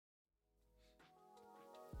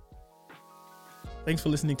Thanks for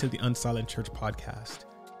listening to the Unsilent Church podcast.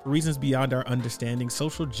 For reasons beyond our understanding,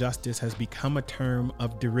 social justice has become a term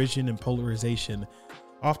of derision and polarization,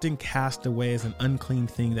 often cast away as an unclean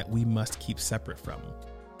thing that we must keep separate from.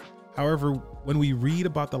 However, when we read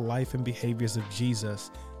about the life and behaviors of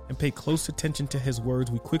Jesus and pay close attention to his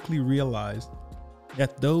words, we quickly realize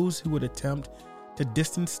that those who would attempt to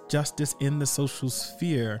distance justice in the social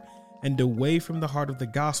sphere and away from the heart of the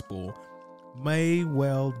gospel may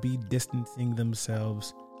well be distancing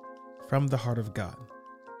themselves from the heart of God.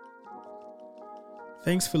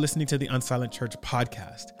 Thanks for listening to the Unsilent Church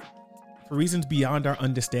podcast. For reasons beyond our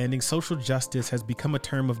understanding, social justice has become a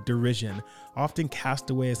term of derision, often cast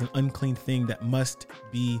away as an unclean thing that must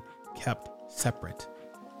be kept separate.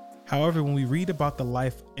 However, when we read about the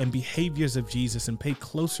life and behaviors of Jesus and pay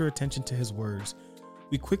closer attention to his words,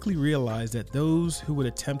 we quickly realize that those who would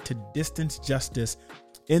attempt to distance justice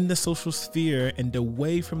in the social sphere and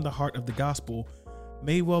away from the heart of the gospel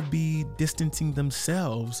may well be distancing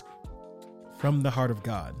themselves from the heart of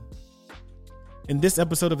God. In this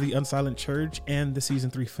episode of the Unsilent Church and the season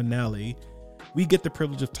 3 finale, we get the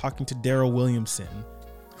privilege of talking to Darryl Williamson,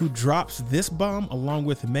 who drops this bomb along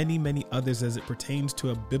with many, many others as it pertains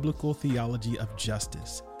to a biblical theology of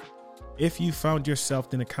justice. If you found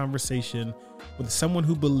yourself in a conversation with someone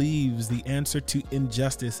who believes the answer to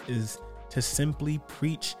injustice is to simply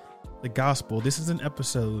preach the gospel, this is an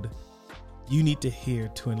episode you need to hear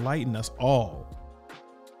to enlighten us all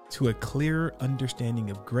to a clearer understanding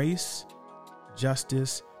of grace,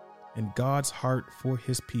 justice, and God's heart for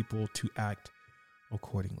his people to act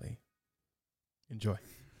accordingly. Enjoy.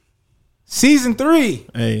 Season 3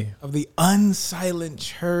 of the Unsilent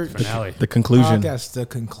Church finale. The conclusion. Podcast, the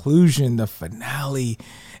conclusion, the finale.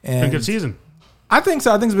 And a good season. I think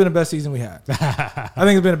so. I think it's been the best season we had. I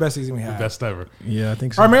think it's been the best season we had. The best ever. Yeah, I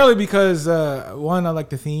think so. Primarily because, one, I like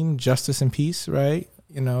the theme, justice and peace, right?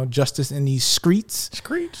 You know, justice in these streets.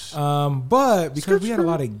 But because we had a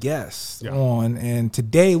lot of guests on, and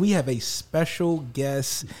today we have a special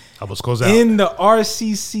guest Help us close out. in the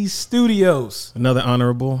RCC studios. Another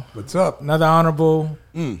honorable. What's up? Another honorable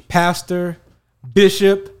pastor,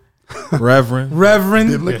 bishop, Reverend.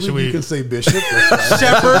 Biblically, you can say bishop.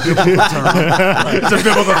 shepherd. It's a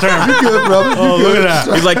biblical term. You good, brother? Oh, look at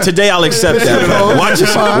that. He's like, today I'll accept that. Brother. Watch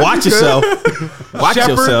yourself. Watch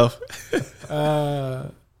yourself.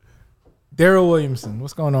 Darryl Williamson,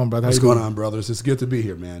 what's going on, brother? What's going on, brothers? It's good to be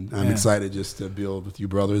here, man. I'm excited just to build with you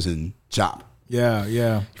brothers and chop.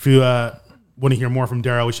 Yeah. If you want to hear more from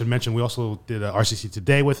Darryl, we should mention we also did RCC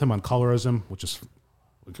Today with him on colorism, which is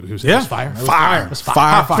fire. It was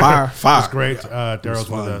fire. It was great. Yeah, Darryl's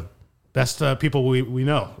one of the best people we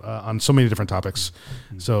know on so many different topics.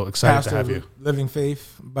 So excited Pastor to have you. Living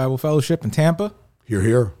Faith Bible Fellowship in Tampa.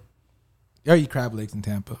 Here. Yeah, you crab legs in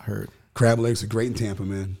Tampa, heard. Crab legs are great in Tampa,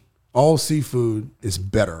 man. All seafood is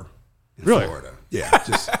better in Florida. Yeah,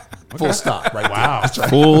 just full stop right Wow. there. Right.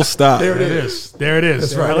 Full stop. There it is.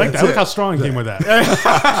 That's right. I like that. Look how strong he came with that.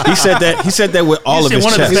 He said that with all of his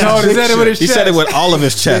chest. He said it with all of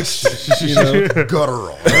his chest. Guttural.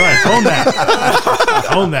 All right,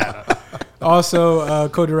 own that. Also,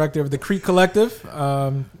 co-director of the Creek Collective,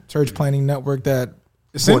 church planning network that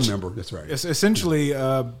Board member, that's right. It's essentially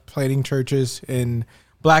planting churches in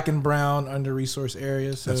Black and brown under-resourced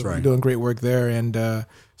areas. So that's right. You're doing great work there. And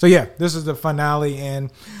this is the finale.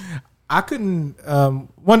 And I couldn't,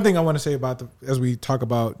 one thing I want to say about as we talk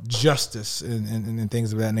about justice and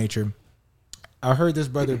things of that nature, I heard this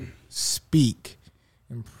brother speak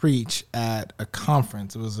and preach at a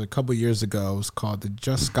conference. It was a couple years ago. It was called the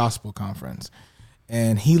Just Gospel Conference.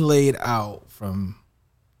 And he laid out from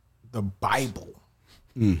the Bible,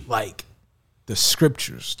 like the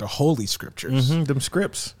scriptures, the holy scriptures, Them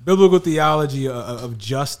scripts. biblical theology of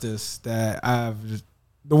justice that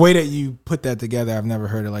the way that you put that together, I've never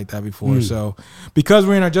heard it like that before. So because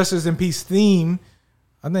we're in our justice and peace theme,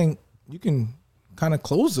 I think you can kind of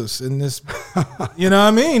close us in this, you know what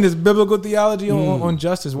I mean? This biblical theology on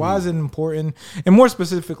justice. Why is it important? And more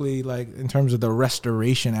specifically, like in terms of the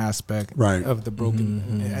restoration aspect of the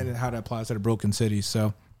broken and how that applies to the broken cities.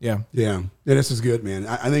 So, yeah, this is good, man.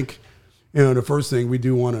 I think, the first thing we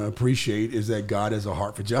do want to appreciate is that God has a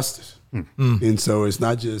heart for justice. And so it's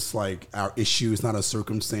not just like our issue. It's not a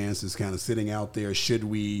circumstance. It's kind of sitting out there. Should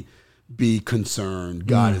we be concerned?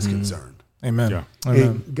 God is concerned. Amen. Yeah. Amen.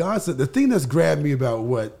 And God said, the thing that's grabbed me about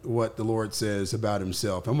what the Lord says about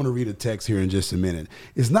himself, I'm going to read a text here in just a minute.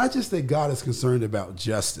 It's not just that God is concerned about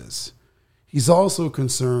justice. He's also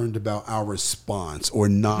concerned about our response or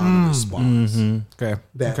non-response. Okay.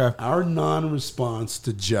 Our non-response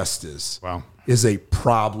to justice is a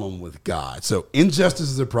problem with God. So injustice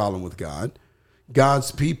is a problem with God.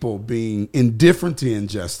 God's people being indifferent to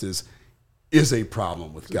injustice is a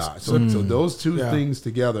problem with God. So those two things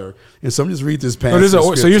together, and so I'm just read this passage.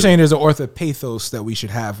 So you're saying there's an orthopathos that we should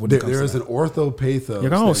have when it comes there to is that. an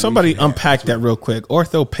orthopathos. Somebody unpack that real quick.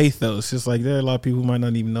 Orthopathos. It's like there are a lot of people who might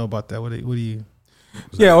not even know about that. What do you?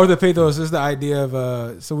 Yeah, orthopathos is the idea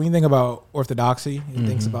of so when you think about orthodoxy, it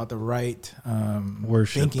thinks about the right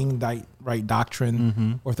Worship, thinking, right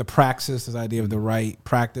doctrine. Orthopraxis is the idea of the right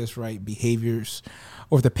practice, right behaviors.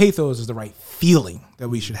 Orthopathos is the right feeling that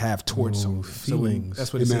we should have towards something. Feelings. So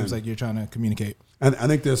that's what it seems like you're trying to communicate. I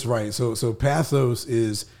think that's right. So pathos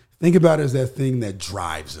is, think about it as that thing that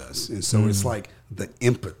drives us, and so it's like the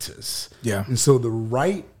impetus. Yeah. And so the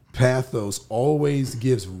right pathos always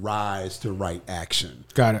gives rise to right action.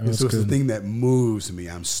 Got it. And so it's the thing that moves me.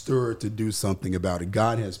 I'm stirred to do something about it.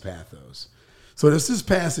 God has pathos. So this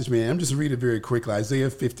passage, man, I'm just read it very quickly. Isaiah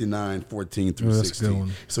 59, 14 through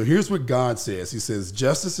 16. So here's what God says. He says,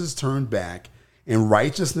 justice is turned back and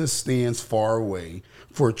righteousness stands far away,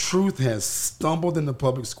 for truth has stumbled in the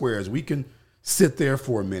public squares. We can sit there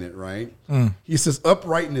for a minute, right? He says,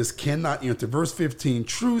 uprightness cannot enter. Verse 15,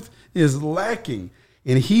 truth is lacking,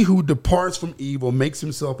 and he who departs from evil makes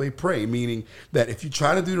himself a prey, meaning that if you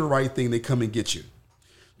try to do the right thing, they come and get you.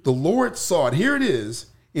 The Lord saw it. Here it is.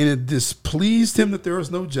 And it displeased him that there is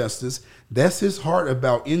no justice. That's his heart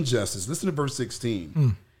about injustice. Listen to verse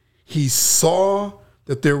 16. He saw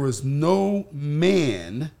that there was no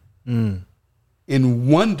man and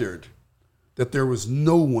wondered that there was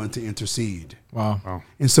no one to intercede. Wow.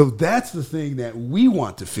 And so that's the thing that we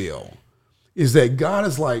want to feel, is that God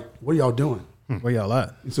is like, what are y'all doing? Where y'all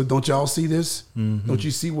at? And so don't y'all see this? Don't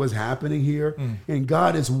you see what's happening here? And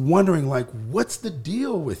God is wondering, like, what's the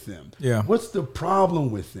deal with them? Yeah. What's the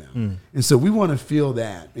problem with them? And so we want to feel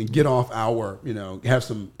that and get off our, have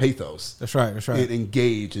some pathos. That's right. And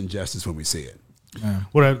engage in justice when we see it. Yeah.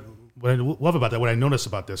 What I love about that, what I notice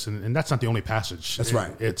about this, and that's not the only passage. That's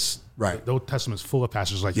right. It's right. The Old Testament is full of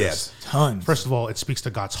passages like this. Tons. First of all, it speaks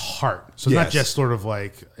to God's heart. So it's not just sort of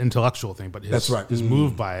like intellectual thing, but his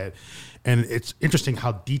moved by it. And it's interesting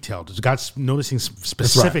how detailed. God's noticing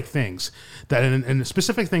specific things that, and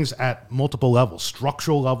specific things at multiple levels,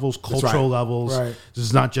 structural levels, cultural levels. Right. This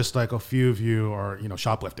is not just like a few of you are,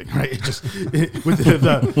 shoplifting, right? It just with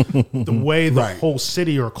the way the whole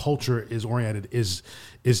city or culture is oriented is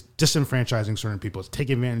disenfranchising certain people. It's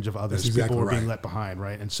taking advantage of others. People are being left behind,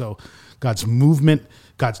 right? And so God's movement,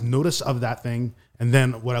 God's notice of that thing, and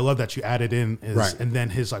then what I love that you added in is, and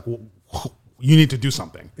then his like. You need to do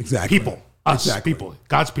something. Exactly. People, us, people,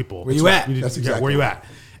 God's people. Where you at? That's exactly where you at.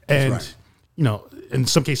 And, in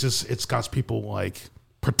some cases, it's God's people like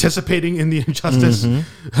participating in the injustice,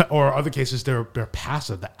 or other cases, they're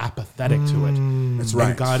passive, they're apathetic to it. That's right.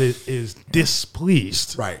 And God is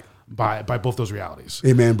displeased by both those realities.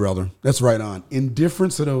 Amen, brother. That's right on.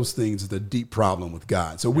 Indifference to those things is the deep problem with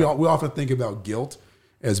God. So we often think about guilt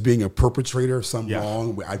as being a perpetrator of some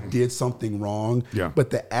wrong. I did something wrong. Yeah.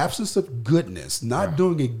 But the absence of goodness, not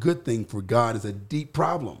doing a good thing for God, is a deep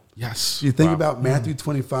problem. Yes. You think about Matthew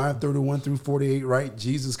 25, 31 through 48, right?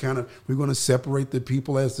 Jesus we're going to separate the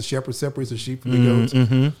people as the shepherd separates the sheep from the goats.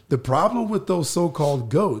 The problem with those so-called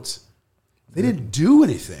goats, they didn't do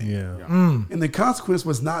anything. Yeah. And the consequence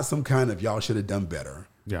was not some kind of y'all should have done better.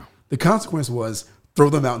 Yeah. The consequence was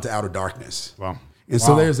throw them out into outer darkness. Wow. And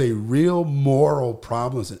so there's a real moral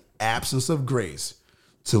problem, an absence of grace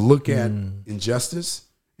to look at injustice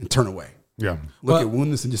and turn away. Yeah. Look at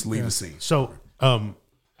woundedness and just leave the scene. So I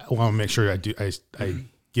want to make sure I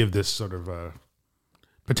give this sort of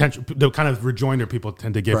potential, the kind of rejoinder people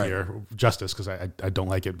tend to give here, justice, because I don't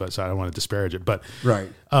like it, but so I don't want to disparage it. But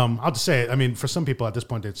I'll just say it. I mean, for some people at this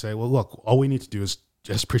point, they'd say, well, look, all we need to do is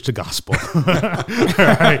just preach the gospel.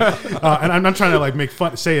 And I'm not trying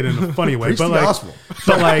to say it in a funny way,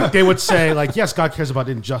 but they would say yes, God cares about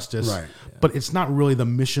injustice, but it's not really the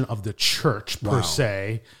mission of the church per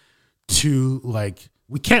se to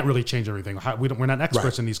we can't really change everything. We're not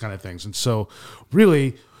experts in these kind of things. And so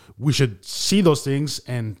really we should see those things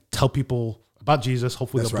and tell people about Jesus.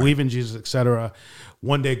 Hopefully they'll believe in Jesus, etc.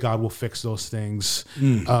 One day God will fix those things.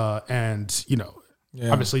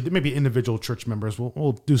 Obviously, maybe individual church members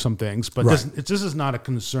will do some things, but this is not a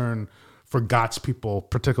concern for God's people,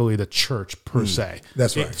 particularly the church per se.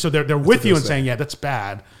 That's right. So they're with you and saying, yeah, that's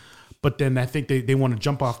bad. But then I think they want to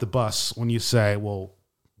jump off the bus when you say, well,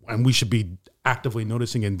 and we should be actively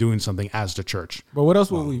noticing and doing something as the church. But what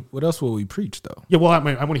else will we preach though? Yeah, well, I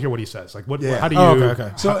want to hear what he says. How do you?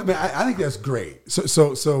 Okay. So I think that's great.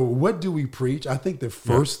 So what do we preach? I think the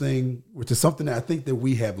first thing, which is something that I think that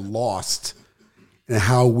we have lost, and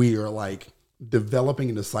how we are developing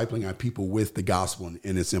and discipling our people with the gospel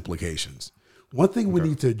and its implications. One thing we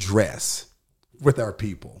need to address with our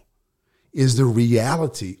people is the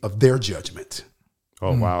reality of their judgment.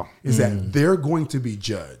 Oh, wow. Is that they're going to be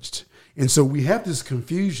judged. And so we have this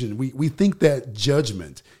confusion. We think that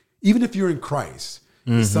judgment, even if you're in Christ,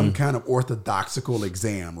 is some kind of orthodoxical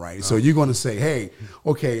exam, right? So you're going to say, hey,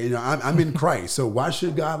 okay, I'm in Christ, so why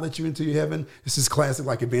should God let you into your heaven? This is classic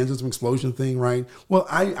like evangelism explosion thing, right? Well,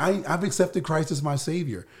 I've accepted Christ as my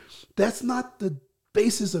Savior. That's not the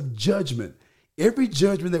basis of judgment. Every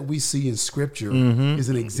judgment that we see in Scripture is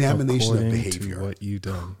an examination of behavior. To what you've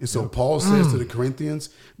done. And so Paul says to the Corinthians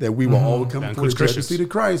that we will all come before the judgment seat of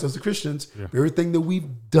Christ as the Christians. Yeah. Everything that we've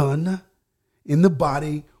done in the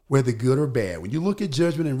body, whether good or bad. When you look at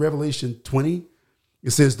judgment in Revelation 20, it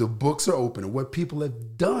says the books are open and what people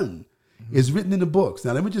have done is written in the books.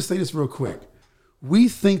 Now, let me just say this real quick. We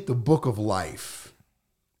think the book of life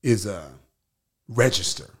is a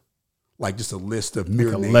register, like just a list of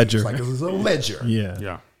mere names. Ledger. Like it's a ledger.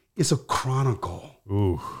 Yeah. It's a chronicle.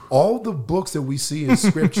 Ooh. All the books that we see in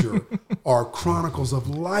Scripture are chronicles of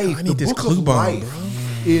life. I need the this book clue of bomb,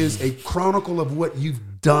 life is a chronicle of what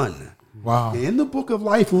you've done. Wow. In the book of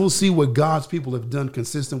life, we'll see what God's people have done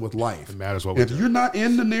consistent with life. It matters what we if do. you're not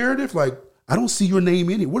in the narrative, like, I don't see your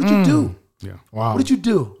name in it. What did you do? Yeah. Wow. What did you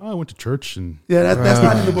do? I went to church and Yeah, that's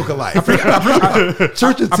not in the book of life.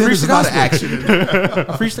 Church attendance is not an action.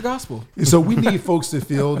 I preach the gospel. And so we need folks to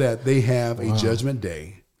feel that they have a judgment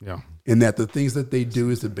day. yeah. And that the things that they do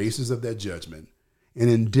is the basis of that judgment. And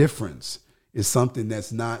indifference is something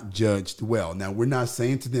that's not judged well. Now, we're not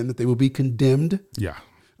saying to them that they will be condemned, Yeah.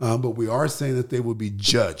 but we are saying that they will be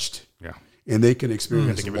judged. Yeah. And they can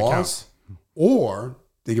experience give an loss, or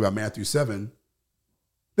think about Matthew 7,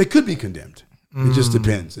 they could be condemned. It just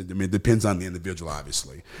depends. I mean, it depends on the individual,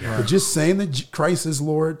 obviously. Yeah. But just saying that Christ is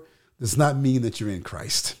Lord does not mean that you're in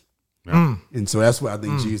Christ. Yeah. And so that's what I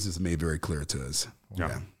think Jesus made very clear to us.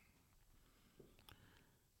 Yeah.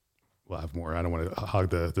 We'll have more. I don't want to hog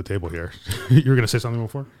the table here. You were going to say something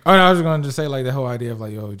before? Oh, no, I was going to say like the whole idea of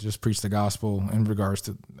like, just preach the gospel in regards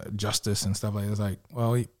to justice and stuff like that. It's like,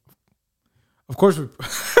 well, of course we,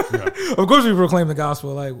 of course we proclaim the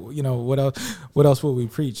gospel. Like, what else will we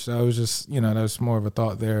preach? So I was just, that's more of a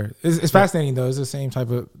thought there. It's fascinating though. It's the same type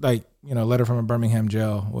of like, letter from a Birmingham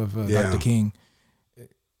jail with Dr. King.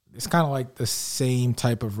 It's kind of like the same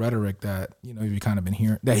type of rhetoric that you've kind of been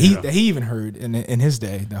hearing that he even heard in his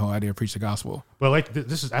day. The whole idea of preach the gospel. Well, like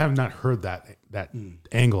this is I have not heard that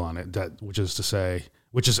angle on it.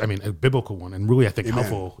 Which is I mean a biblical one, and really I think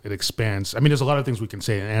helpful. It expands. I mean, there's a lot of things we can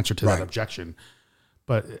say in answer to that objection,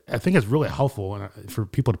 but I think it's really helpful for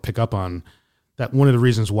people to pick up on that. One of the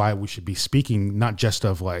reasons why we should be speaking not just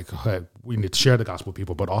of like we need to share the gospel with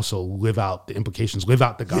people, but also live out the implications, live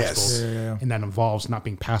out the gospel, and that involves not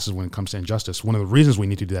being passive when it comes to injustice. One of the reasons we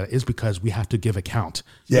need to do that is because we have to give account.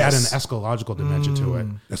 Yes. Add an eschatological dimension to it.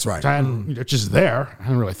 That's right. It's just there. I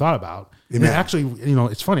hadn't really thought about. And actually,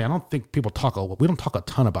 it's funny. I don't think people we don't talk a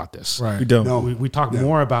ton about this. Right. We don't. No. We talk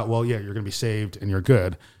more about, well, yeah, you're going to be saved and you're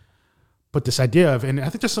good. But this idea of, and I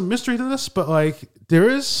think there's some mystery to this, but like there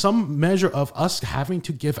is some measure of us having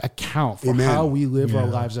to give account for how we live our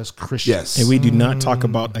lives as Christians. Yes. And we do not talk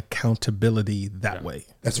about accountability that way.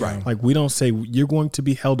 That's right. Like we don't say you're going to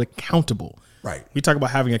be held accountable. Right. We talk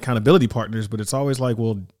about having accountability partners, but it's always like,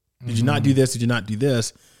 well, did you not do this? Did you not do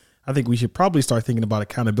this? I think we should probably start thinking about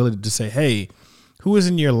accountability to say, hey, who is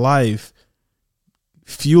in your life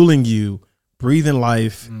fueling you, breathing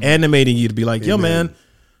life, animating you to be like, yo, man,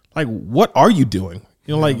 like, what are you doing?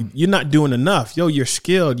 Like, you're not doing enough. Yo, you're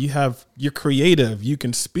skilled. You're creative. You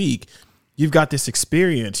can speak. You've got this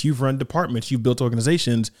experience. You've run departments. You've built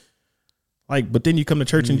organizations. Like, but then you come to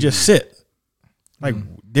church and just sit. Like,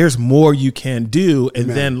 there's more you can do. And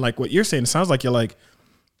then, like what you're saying, it sounds like you're like,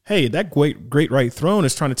 hey, that great white throne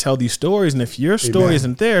is trying to tell these stories. And if your story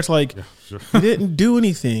isn't there, it's like, you didn't do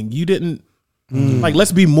anything. You didn't. Like,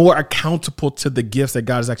 let's be more accountable to the gifts that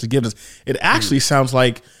God has actually given us. It actually sounds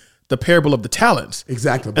like the parable of the talents.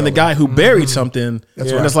 Exactly. And the guy who buried something, and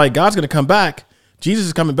right. it's like, God's going to come back. Jesus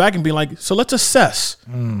is coming back and being like, so let's assess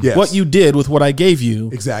Yes. what you did with what I gave you.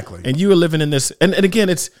 Exactly. And you were living in this. And again,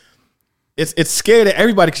 it's scary to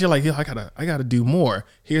everybody because you're like, yo, I gotta do more.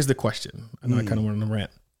 Here's the question. I know I kind of went on a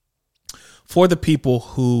rant. For the people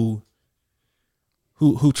who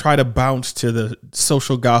try to bounce to the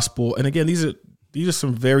social gospel, and again, these are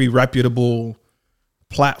some very reputable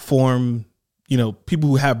platform, people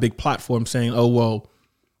who have big platforms saying, oh, well,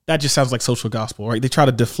 that just sounds like social gospel, right? They try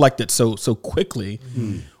to deflect it so quickly,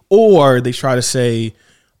 or they try to say,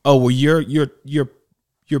 oh, well,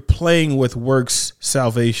 you're you're playing with works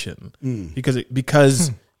salvation because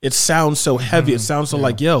it sounds so heavy. It sounds so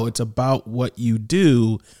like, yo, it's about what you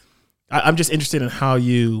do. I'm just interested in how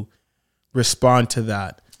you respond to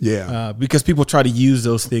that. Yeah. Because people try to use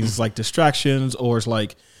those things like distractions or as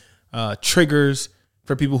like triggers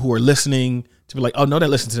for people who are listening to be like, oh no, don't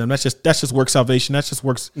listen to them. That's just work salvation. That's just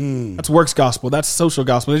works. That's works gospel. That's social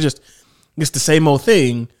gospel. It's the same old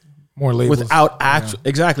thing. More labels. Without actual,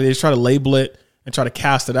 exactly. They just try to label it and try to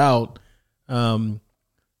cast it out, and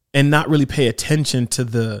not really pay attention to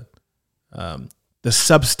the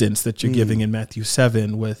substance that you're giving in Matthew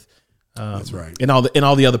 7 with. That's right. And all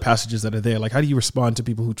the other passages that are there. Like, how do you respond to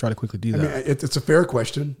people who try to quickly do that? I mean, it's a fair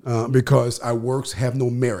question because our works have no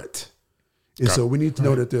merit. And so we need to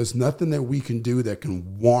know that there's nothing that we can do that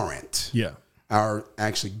can warrant our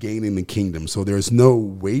actually gaining the kingdom. So there's no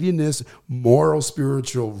weightiness, moral,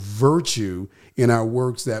 spiritual virtue in our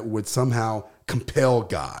works that would somehow compel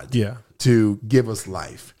God to give us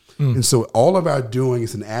life. And so all of our doing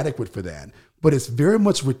is inadequate for that. But it's very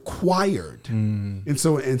much required. And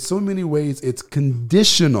so in so many ways, it's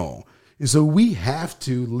conditional. And so we have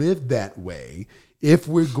to live that way if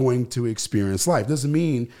we're going to experience life. Doesn't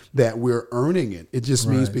mean that we're earning it. It just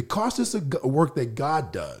means because it's a work that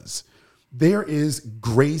God does, there is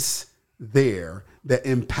grace there that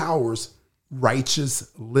empowers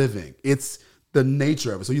righteous living. It's the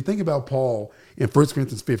nature of it. So you think about Paul in 1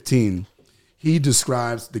 Corinthians 15, he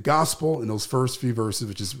describes the gospel in those first few verses,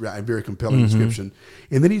 which is a very compelling description.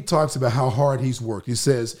 And then he talks about how hard he's worked. He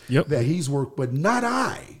says that he's worked, but not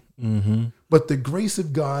I, but the grace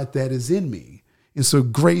of God that is in me. And so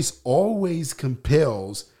grace always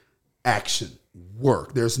compels action,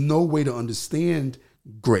 work. There's no way to understand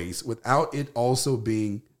grace without it also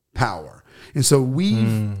being power. And so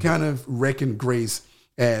we've kind of reckoned grace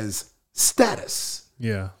as status.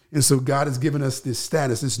 Yeah. And so God has given us this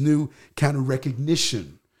status, this new kind of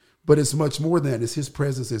recognition. But it's much more than that. It's his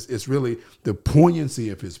presence. It's really the poignancy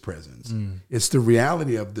of his presence. It's the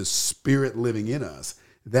reality of the Spirit living in us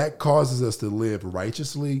that causes us to live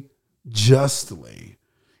righteously, justly.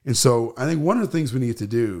 And so I think one of the things we need to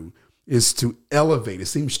do is to elevate. It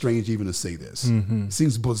seems strange even to say this. It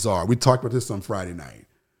seems bizarre. We talked about this on Friday night.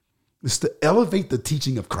 It's to elevate the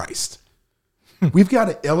teaching of Christ. We've got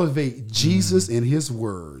to elevate Jesus and his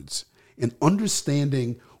words and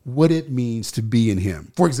understanding what it means to be in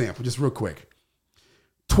him. For example, just real quick,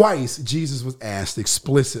 twice Jesus was asked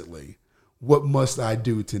explicitly, what must I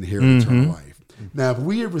do to inherit eternal life? Now, if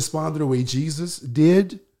we had responded the way Jesus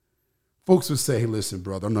did, folks would say, hey, listen,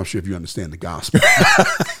 brother, I'm not sure if you understand the gospel.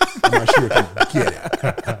 I'm not sure if you get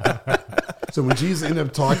it. So when Jesus ended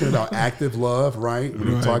up talking about active love, right?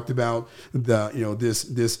 When he talked about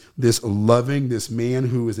this loving this man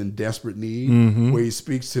who is in desperate need, where he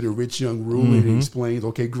speaks to the rich young ruler and he explains,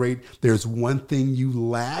 okay, great, there's one thing you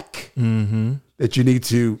lack that you need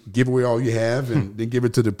to give away all you have and then give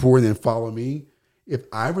it to the poor and then follow me. If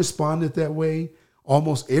I responded that way,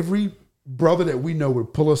 almost every brother that we know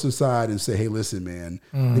would pull us aside and say, hey, listen, man,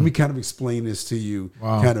 let me kind of explain this to you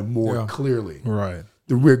kind of more clearly. Right.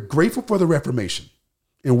 We're grateful for the Reformation,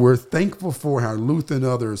 and we're thankful for how Luther and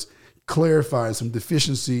others clarified some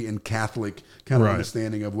deficiency in Catholic kind of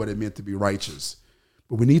understanding of what it meant to be righteous.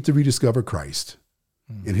 But we need to rediscover Christ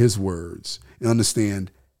in his words and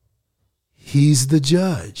understand he's the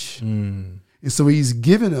judge. And so he's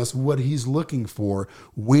given us what he's looking for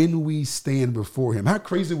when we stand before him. How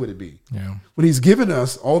crazy would it be when he's given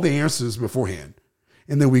us all the answers beforehand,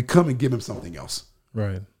 and then we come and give him something else?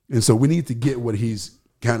 Right. And so we need to get what he's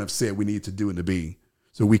kind of said we need to do and to be,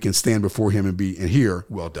 so we can stand before him and be and hear,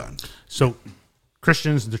 well done. So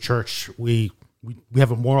Christians, the church, we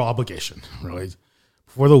have a moral obligation, really,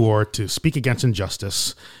 before the Lord to speak against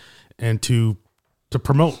injustice and to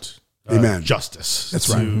promote justice. That's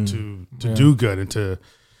right. To do good and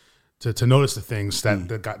to notice the things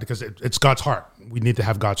that God, because it's God's heart. We need to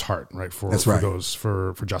have God's heart, right? For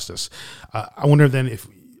justice. I wonder then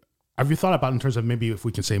have you thought about in terms of maybe if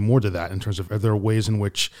we can say more to that in terms of are there ways in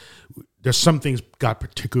which there's some things God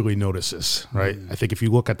particularly notices, right? I think if you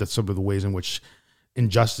look at some of the ways in which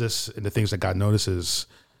injustice and the things that God notices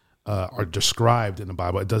are described in the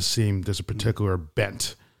Bible, it does seem there's a particular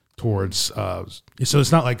bent towards. So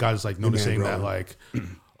it's not like God is like noticing that like,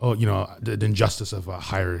 oh, the injustice of a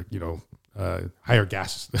higher, higher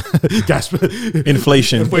gas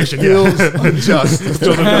inflation, feels unjust.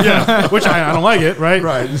 Which I don't like it, right?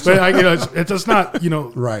 Right. But it does not,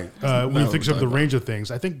 right. When you think of the range of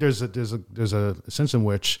things, I think there's a sense in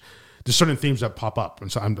which there's certain themes that pop up,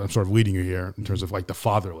 and so I'm sort of leading you here in terms of like the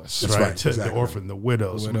fatherless, That's right, the orphan, the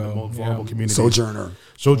widow, some of the most vulnerable communities, sojourner.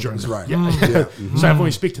 That's right. Yeah. Mm-hmm. So I want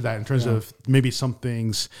to speak to that in terms of maybe some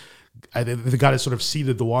things. The God has sort of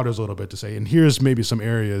seeded the waters a little bit to say, and here's maybe some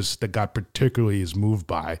areas that God particularly is moved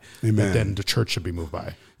by, that then the church should be moved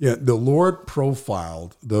by. Yeah, the Lord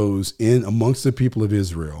profiled those in amongst the people of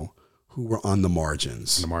Israel who were on the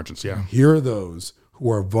margins. On the margins, yeah. Here are those who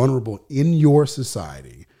are vulnerable in your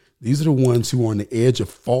society. These are the ones who are on the edge of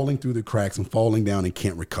falling through the cracks and falling down and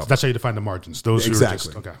can't recover. That's how you define the margins. Those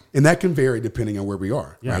exactly. who are just, okay. And that can vary depending on where we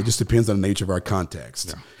are. Yeah. Right? It just depends on the nature of our context.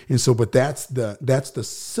 Yeah. And so, but that's the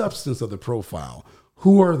substance of the profile.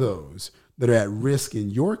 Who are those that are at risk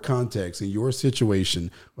in your context, in your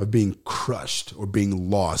situation, of being crushed or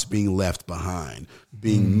being lost, being left behind,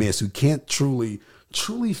 being missed, who can't truly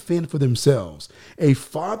fend for themselves? A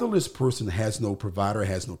fatherless person has no provider,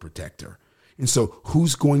 has no protector. And so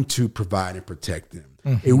who's going to provide and protect them?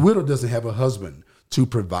 Mm-hmm. A widow doesn't have a husband to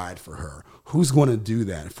provide for her. Who's going to do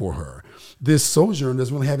that for her? This sojourner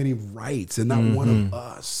doesn't really have any rights. They're not one of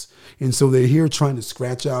us. And so they're here trying to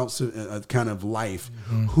scratch out a kind of life.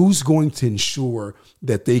 Mm-hmm. Who's going to ensure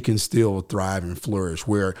that they can still thrive and flourish,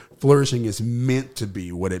 where flourishing is meant to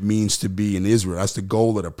be what it means to be in Israel? That's the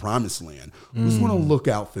goal of the promised land. Who's going to look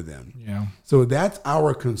out for them? Yeah. So that's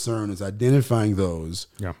our concern, is identifying those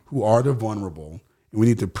who are the vulnerable. And we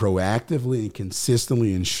need to proactively and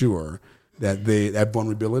consistently ensure that that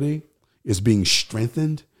vulnerability is being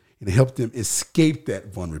strengthened and help them escape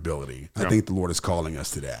that vulnerability. I think the Lord is calling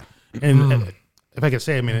us to that. And if I could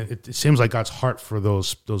say, I mean, it seems like God's heart for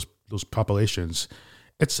those populations,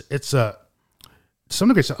 it's to some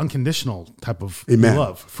degree, it's an unconditional type of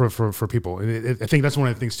love for people. And I think that's one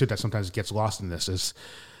of the things too that sometimes gets lost in this, is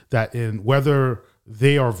that in whether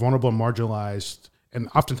they are vulnerable and marginalized, and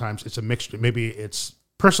oftentimes it's a mixture. Maybe it's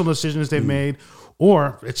personal decisions they've made,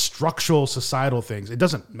 or it's structural societal things. It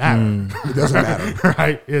doesn't matter. It doesn't matter.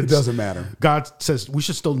 Right? It doesn't matter. God says we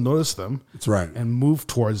should still notice them. That's right. And move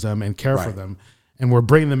towards them and care for them. And we're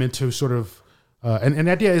bringing them into sort of, and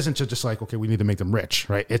the idea isn't to just like, okay, we need to make them rich,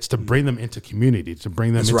 right? It's to bring them into community, to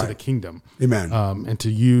bring them into the kingdom. Amen. And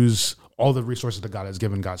to use all the resources that God has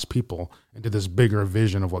given God's people into this bigger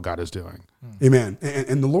vision of what God is doing. Amen.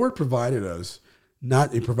 And the Lord provided us,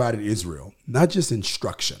 he provided Israel, not just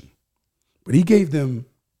instruction, but he gave them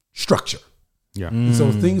structure. Yeah. And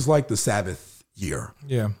so things like the Sabbath year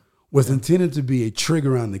was intended to be a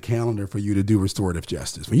trigger on the calendar for you to do restorative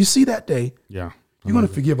justice. When you see that day, you're going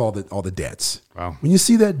to forgive all the debts. Wow. When you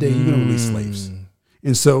see that day, you're going to release slaves.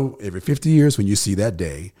 And so every 50 years, when you see that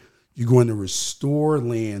day, you're going to restore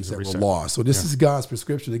lands that were lost. So this is God's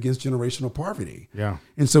prescription against generational poverty. Yeah.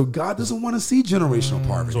 And so God doesn't want to see generational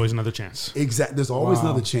poverty. There's always another chance. Exactly. There's always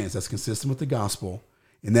another chance. That's consistent with the gospel.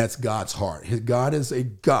 And that's God's heart. God is a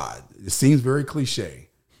God. It seems very cliche.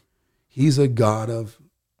 He's a God of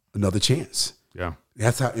another chance. Yeah.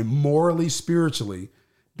 That's how, and morally, spiritually,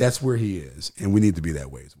 that's where he is. And we need to be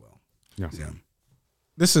that way as well. Yeah.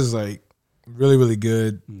 This is like really, really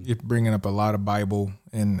good. You're bringing up a lot of Bible.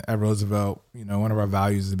 And at Roosevelt, one of our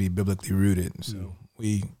values is to be biblically rooted. And so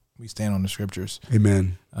we stand on the scriptures.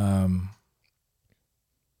 Amen.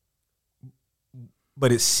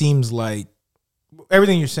 But it seems like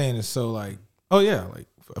everything you're saying is so like, oh yeah, like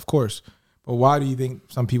of course. But why do you think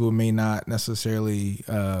some people may not necessarily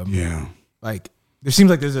like there seems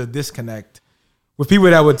like there's a disconnect with people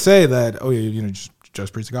that would say that, oh yeah,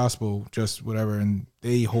 just preach the gospel, just whatever, and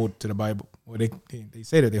they hold to the Bible. Well, they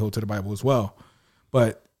say that they hold to the Bible as well.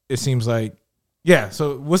 But it seems like,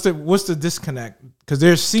 so what's the disconnect? Because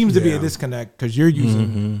there seems to be a disconnect, because you're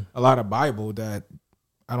using a lot of Bible that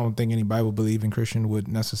I don't think any Bible believing Christian would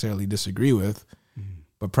necessarily disagree with,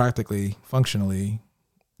 but practically, functionally,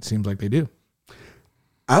 it seems like they do.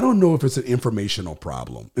 I don't know if it's an informational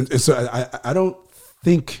problem. And so I don't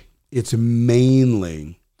think it's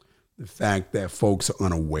mainly the fact that folks are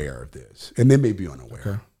unaware of this. And they may be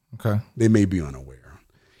unaware. Okay. They may be unaware.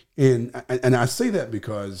 And I say that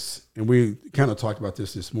because, and we kind of talked about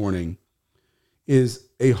this morning, is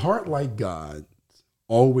a heart like God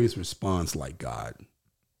always responds like God.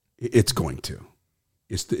 It's going to.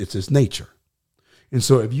 It's his nature. And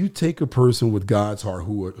so if you take a person with God's heart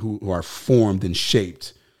who are formed and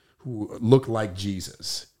shaped, who look like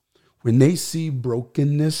Jesus, when they see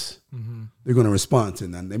brokenness, they're going to respond to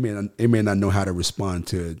that. They may not know how to respond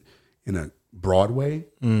to it in a broad way.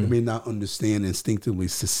 They may not understand instinctively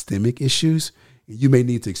systemic issues. You may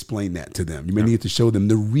need to explain that to them. You may need to show them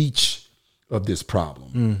the reach of this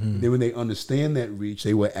problem. And then when they understand that reach,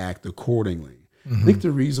 they will act accordingly. I think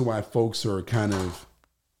the reason why folks are kind of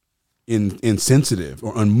insensitive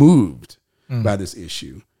or unmoved by this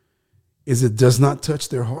issue is it does not touch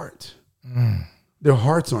their heart. Their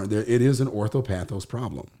hearts aren't there. It is an orthopathos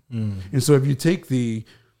problem. And so if you take the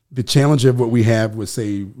challenge of what we have with,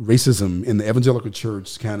 say, racism in the evangelical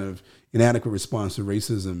church, kind of inadequate response to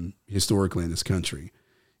racism historically in this country,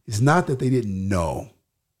 it's not that they didn't know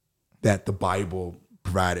that the Bible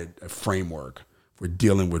provided a framework for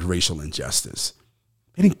dealing with racial injustice.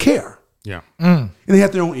 They didn't care. Yeah. And they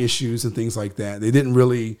had their own issues and things like that. They didn't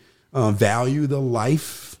really value the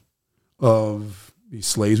life of these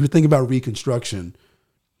slaves. We think about Reconstruction.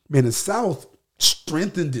 Man, the South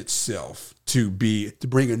strengthened itself to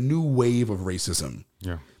bring a new wave of racism.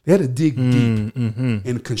 Yeah. They had to dig deep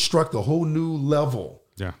and construct a whole new level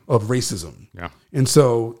of racism. Yeah.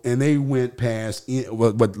 And they went past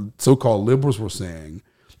what so-called liberals were saying.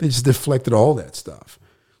 They just deflected all that stuff.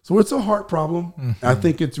 So it's a heart problem. I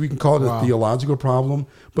think we can call it a theological problem,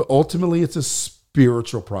 but ultimately it's a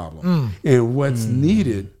spiritual problem. And what's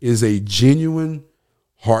needed is a genuine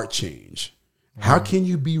heart change. How can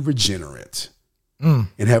you be regenerate and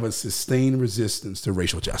have a sustained resistance to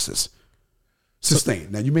racial justice?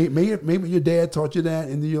 Sustained. Now, you maybe your dad taught you that,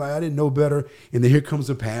 and you're like, I didn't know better. And then here comes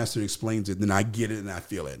a pastor who explains it, then I get it and I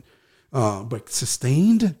feel it. But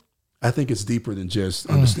sustained, I think it's deeper than just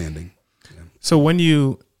understanding. Yeah. So when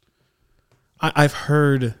I've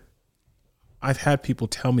had people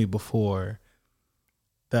tell me before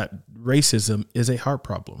that racism is a heart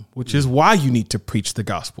problem, which is why you need to preach the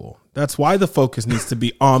gospel. That's why the focus needs to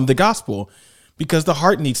be on the gospel, because the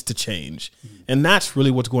heart needs to change. And that's really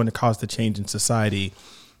what's going to cause the change in society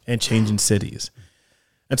and change in cities.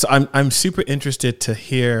 And so I'm super interested to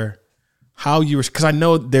hear how you, because I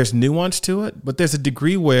know there's nuance to it, but there's a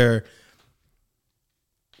degree where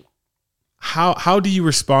how do you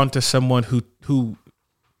respond to someone who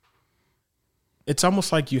it's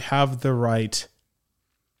almost like you have the right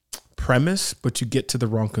premise, but you get to the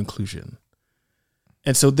wrong conclusion.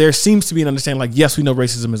 And so there seems to be an understanding like, yes, we know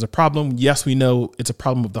racism is a problem. Yes, we know it's a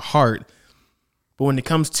problem of the heart. But when it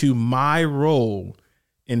comes to my role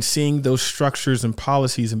in seeing those structures and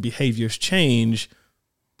policies and behaviors change,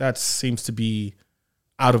 that seems to be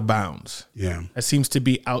out of bounds. Yeah. That seems to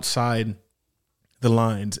be outside the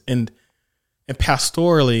lines. And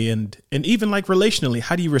pastorally and even like relationally,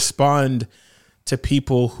 how do you respond to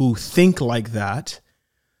people who think like that,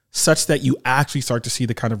 such that you actually start to see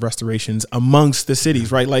the kind of restorations amongst the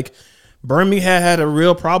cities, right? Like Birmingham had a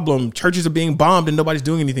real problem. Churches are being bombed and nobody's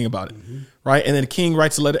doing anything about it, right? And then King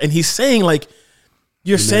writes a letter and he's saying like,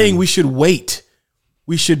 you're saying we should wait.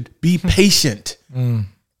 We should be patient.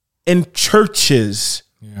 And churches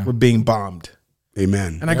were being bombed.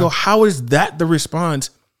 Amen. And I go, how is that the response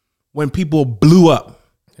when people blew up?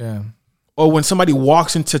 Yeah. Or when somebody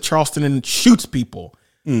walks into Charleston and shoots people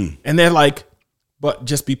and they're like, but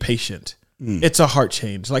just be patient. It's a heart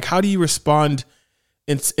change. Like, how do you respond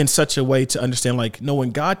in such a way to understand, like, no,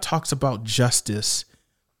 when God talks about justice,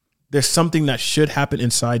 there's something that should happen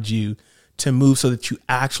inside you to move so that you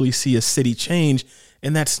actually see a city change.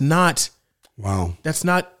 And that's not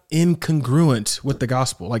incongruent with the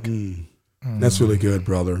gospel. Like, that's really good,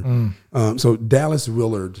 brother. So Dallas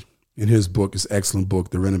Willard, in his book, his excellent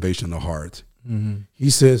book, The Renovation of the Heart,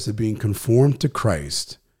 he says that being conformed to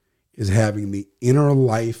Christ is having the inner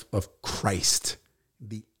life of Christ,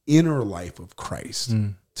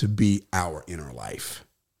 to be our inner life.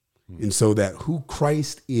 And so that who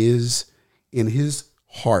Christ is in his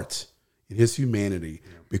heart, in his humanity,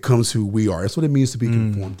 becomes who we are. That's what it means to be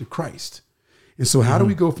conformed to Christ. And so how do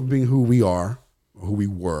we go from being who we are, or who we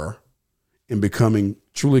were, and becoming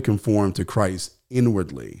truly conformed to Christ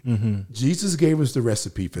inwardly? Jesus gave us the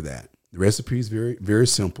recipe for that. The recipe is very, very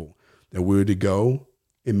simple, that we're to go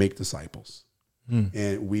and make disciples.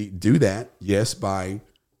 And we do that, yes, by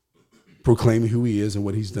proclaiming who he is and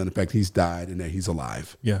what he's done. In fact, he's died and that he's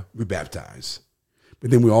alive. Yeah. We baptize.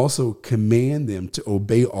 But then we also command them to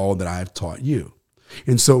obey all that I have taught you.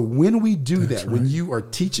 And so when we do when you are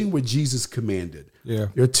teaching what Jesus commanded,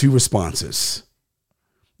 there are two responses.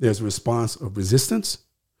 There's a response of resistance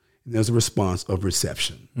and there's a response of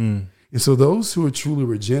reception. And so those who are truly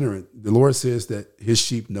regenerate, the Lord says that his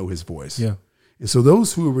sheep know his voice. Yeah. And so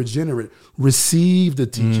those who are regenerate receive the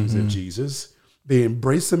teachings of Jesus. They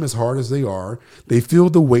embrace them as hard as they are. They feel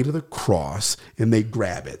the weight of the cross and they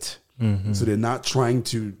grab it. So they're not trying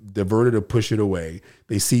to divert it or push it away.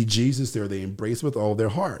 They see Jesus there. They embrace it with all their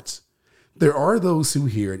hearts. There are those who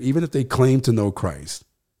hear it, even if they claim to know Christ,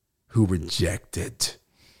 who reject it.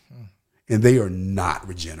 And they are not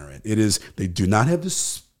regenerate. It is, they do not have the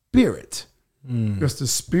Spirit. Because the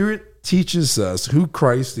Spirit teaches us who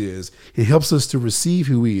Christ is. It helps us to receive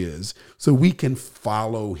who he is so we can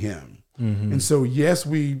follow him. And so, yes,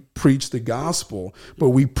 we preach the gospel, but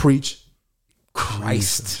we preach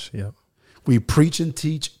Christ. Yep. We preach and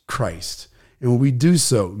teach Christ. And when we do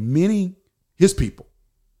so, many, his people,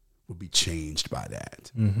 will be changed by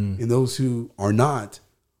that. And those who are not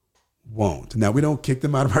won't. Now, we don't kick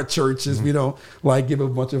them out of our churches. We don't give a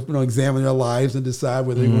bunch of, examine their lives and decide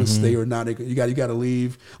whether they're going to stay or not. You got to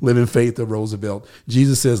leave, live in faith of Roosevelt.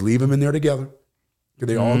 Jesus says, leave them in there together.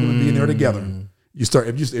 They're all going to be in there together. You start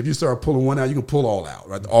if you start pulling one out, you can pull all out.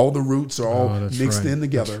 Right, all the roots are all mixed in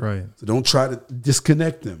together. That's right. So don't try to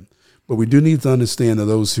disconnect them. But we do need to understand that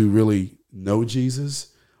those who really know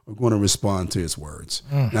Jesus are going to respond to his words.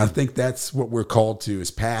 And I think that's what we're called to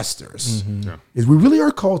as pastors. Is we really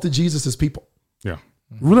are called to Jesus as people. Yeah,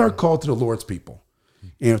 We really are called to the Lord's people,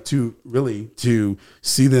 and to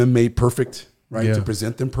see them made perfect. Right, Yeah. to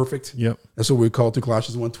present them perfect. Yep. That's what we're called to,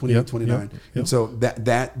 Colossians 1:20 and 29. Yep. And so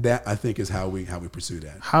that I think is how we pursue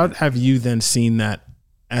that. How have you then seen that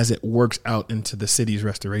as it works out into the city's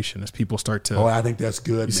restoration, as people start to? Oh, I think that's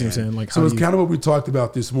good. You see what I'm saying? Like, so how it's kind of what we talked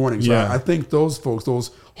about this morning. So Yeah. I think those folks,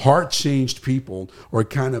 those heart-changed people, are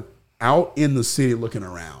kind of out in the city looking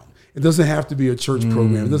around. It doesn't have to be a church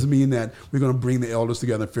program. It doesn't mean that we're going to bring the elders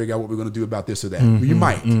together and figure out what we're going to do about this or that. You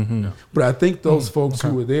might. But I think those folks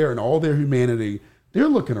who were there and all their humanity, they're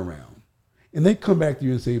looking around. And they come back to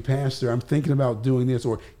you and say, Pastor, I'm thinking about doing this,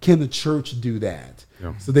 or can the church do that?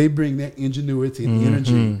 Yeah. So they bring that ingenuity and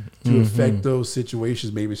energy to affect those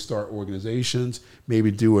situations, maybe start organizations,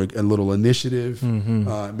 maybe do a little initiative,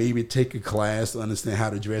 maybe take a class to understand how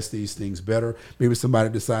to address these things better. Maybe somebody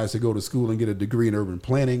decides to go to school and get a degree in urban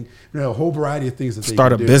planning. A whole variety of things that they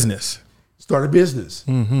start can a do. business. Start a business.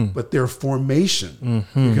 But their formation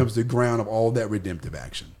becomes the ground of all that redemptive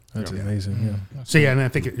action. That's amazing. Yeah. So yeah, and I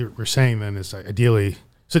think we're saying then is ideally,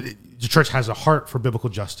 so the church has a heart for biblical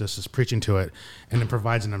justice, is preaching to it, and it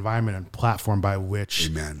provides an environment and platform by which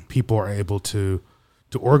Amen. people are able to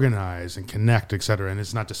organize and connect, et cetera. And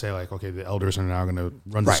it's not to say like, okay, the elders are now going to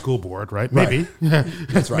run the Right. school board, right? Right. Maybe,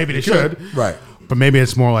 That's right. maybe they should, Right. But maybe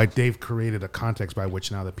it's more like they've created a context by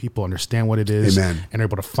which now the people understand what it is, Amen. and are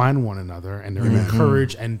able to find one another, and they're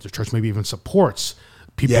encouraged, and the church maybe even supports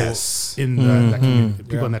people Yes. in that community,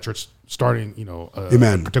 people in that church starting, a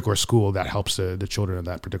Amen. particular school that helps the children in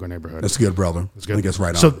that particular neighborhood. That's good, brother. That's good. I think that's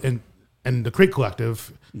right on. So, and the Creek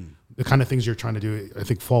Collective, the kind of things you're trying to do, I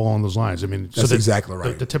think, fall along those lines. I mean, That's exactly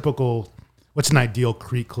right. The typical, what's an ideal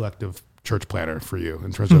Creek Collective church planner for you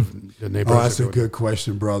in terms of the neighborhood? Oh, that's a good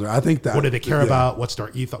question, brother. I think that. What do they care about? What's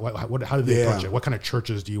their ethos? How do they Yeah. approach it? What kind of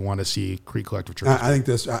churches do you want to see Creek Collective churches?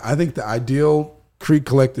 I think the ideal Creek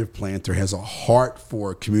Collective planter has a heart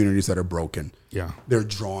for communities that are broken. Yeah. They're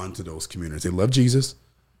drawn to those communities. They love Jesus,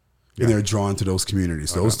 and they're drawn to those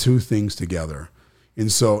communities. Those two things together,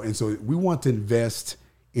 and so we want to invest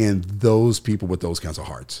in those people with those kinds of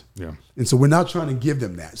hearts. Yeah. And so we're not trying to give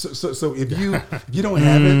them that. So if you don't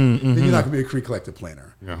have it, then you're not going to be a Creek Collective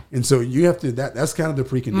planner. Yeah. And so you have to. That's kind of the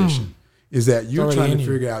precondition. Is that you're already trying in to you.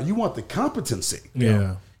 figure out. You want the competency.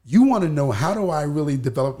 Yeah. You want to know, how do I really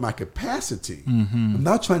develop my capacity? I'm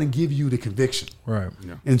not trying to give you the conviction. Right.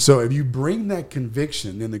 And so if you bring that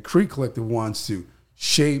conviction, then the Creek Collective wants to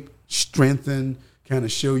shape, strengthen, kind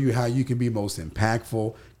of show you how you can be most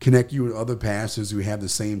impactful, connect you with other pastors who have the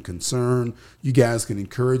same concern. You guys can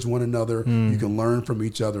encourage one another. You can learn from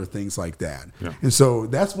each other, things like that. Yeah. And so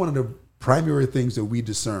that's one of the primary things that we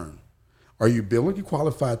discern. Are you biblically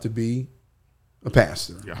qualified to be a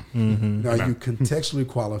pastor? Yeah. Are you contextually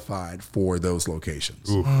qualified for those locations?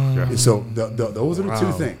 Ooh, yeah. And so those are the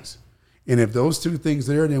two things. And if those two things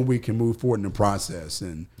are there, then we can move forward in the process,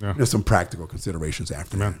 and there's some practical considerations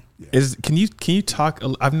after that. Yeah. Can you talk?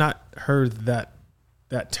 I've not heard that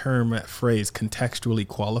term, that phrase, contextually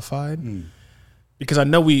qualified, because I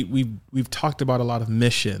know we've talked about a lot of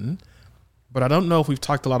mission, but I don't know if we've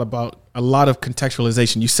talked a lot about a lot of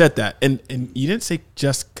contextualization. You said that, and you didn't say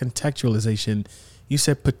just contextualization. You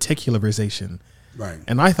said particularization, Right.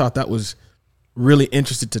 and I thought that was really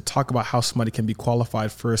interested to talk about how somebody can be qualified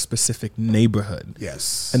for a specific neighborhood.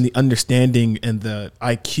 Yes. And the understanding and the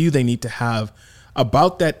IQ they need to have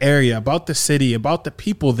about that area, about the city, about the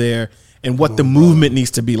people there, and what the movement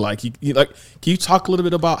needs to be like. You like, can you talk a little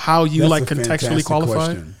bit about how you That's like a contextually fantastic qualified?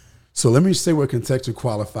 question. So let me say what contextually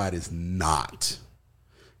qualified is not.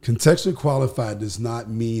 Contextually qualified does not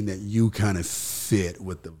mean that you kind of fit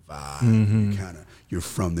with the vibe. You're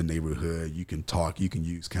from the neighborhood. You can talk. You can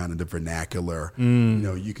use kind of the vernacular.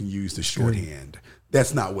 You can use the shorthand.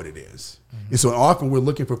 That's not what it is. And so often we're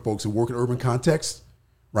looking for folks who work in urban context,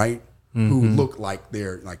 right? who look like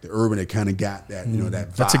they're like the urban. They kind of got that, you know, that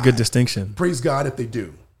vibe. That's a good distinction. Praise God if they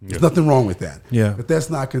do. There's nothing wrong with that. Yeah. But that's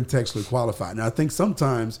not contextually qualified. Now, I think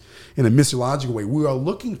sometimes in a missiological way, we are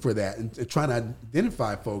looking for that and trying to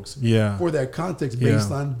identify folks for that context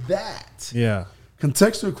based on that. Yeah.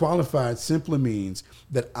 Contextually qualified simply means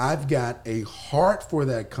that I've got a heart for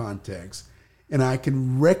that context and I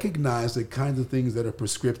can recognize the kinds of things that are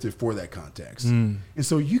prescriptive for that context. And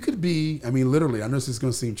so you could be, I mean, literally, I know this is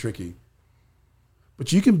going to seem tricky,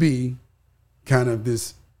 but you can be kind of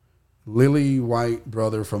this lily white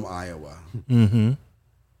brother from Iowa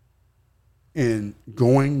and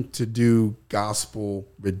going to do gospel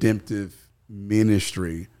redemptive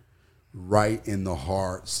ministry right in the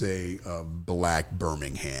heart, say, of Black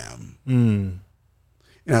Birmingham. And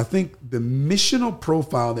I think the missional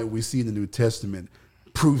profile that we see in the New Testament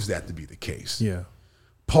proves that to be the case. Yeah.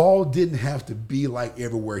 Paul didn't have to be like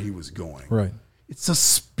everywhere he was going. Right. It's a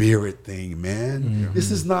spirit thing, man.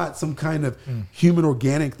 This is not some kind of human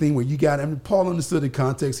organic thing where you got, I mean, Paul understood the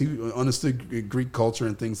context. He understood Greek culture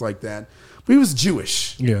and things like that. But he was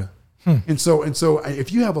Jewish. Yeah. And so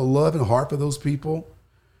if you have a love and heart for those people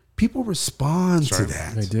respond to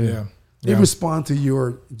that. They do. Yeah. They respond to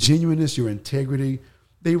your genuineness, your integrity.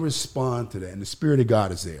 They respond to that. And the Spirit of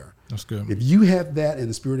God is there. That's good. If you have that and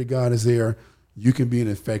the Spirit of God is there, you can be an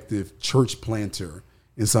effective church planter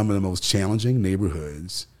in some of the most challenging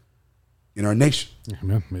neighborhoods in our nation.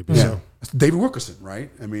 Maybe so. That's David Wilkerson,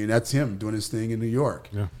 right? I mean, that's him doing his thing in New York.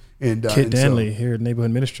 Yeah. And Kit and Danley here at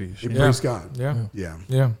Neighborhood Ministries. Praise God. Yeah.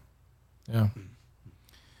 Yeah.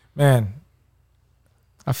 Man,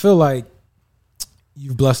 I feel like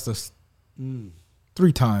you've blessed us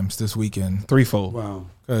 3 times this weekend. Threefold. Wow.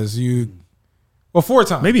 Because 4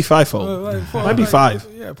 times. Maybe fivefold. Might be 5.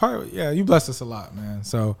 Yeah, probably, you blessed us a lot, man.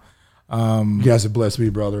 So you guys have blessed me,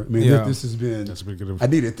 brother. I mean, this has been. That's been good. I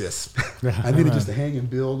needed this. I needed just to hang and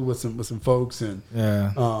build with some folks, and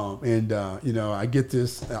you know, I get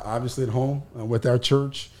this obviously at home with our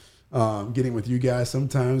church, getting with you guys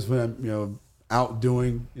sometimes when I'm out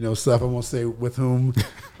doing stuff. I won't say with whom.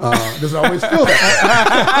 Doesn't always feel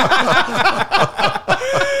that.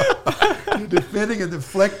 You're defending and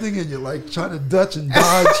deflecting, and you're like trying to dutch and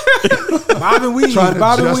dodge, bob and weave, trying to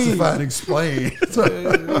justify and explain.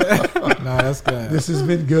 No, that's good. This has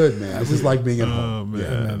been good, man. This is like being at home.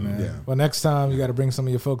 Man. Yeah. Well, next time you got to bring some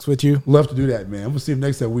of your folks with you. Love to do that, man. We'll see if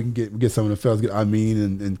next time we can get some of the fellas, get Amin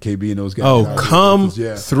and KB and those guys. Oh, come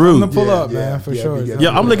through. I'm gonna pull up, man, for sure.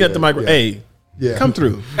 Yeah, I'm looking at the micro. Hey. Yeah. Come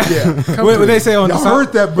through. Yeah. What they say on the Y'all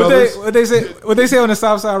heard that, brothers. What they say on the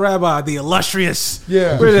Southside Rabbi, the illustrious.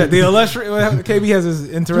 Yeah. What is that? The illustrious. KB has this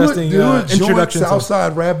interesting introduction.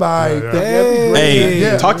 Southside Rabbi.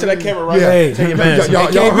 Hey, talk to that camera right now. Hey, tell your man.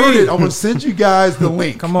 Y'all heard it. I'm gonna send you guys the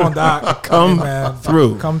link. Come on, Doc. Come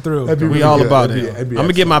through. Come through. That'd be We really all good. about That'd it. be I'm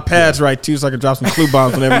gonna get my pads right too, so I can drop some clue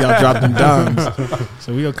bombs whenever y'all drop them dimes.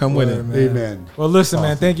 So we'll come with it. Man. Amen. Well, listen,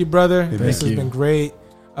 man. Thank you, brother. This has you. been great.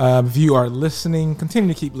 If you are listening,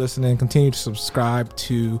 continue to keep listening. Continue to subscribe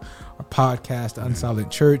to our podcast, Unsilent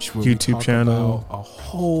Church, where YouTube we talk channel, about a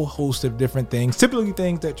whole host of different things. Typically,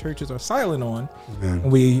 things that churches are silent on. Amen.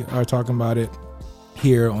 And we are talking about it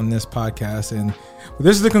here on this podcast. And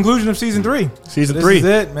this is the conclusion of season 3. Season this 3. is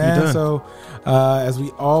it, man. You're done. So, as we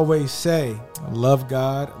always say, love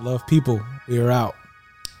God, love people. We are out.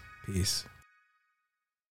 Peace.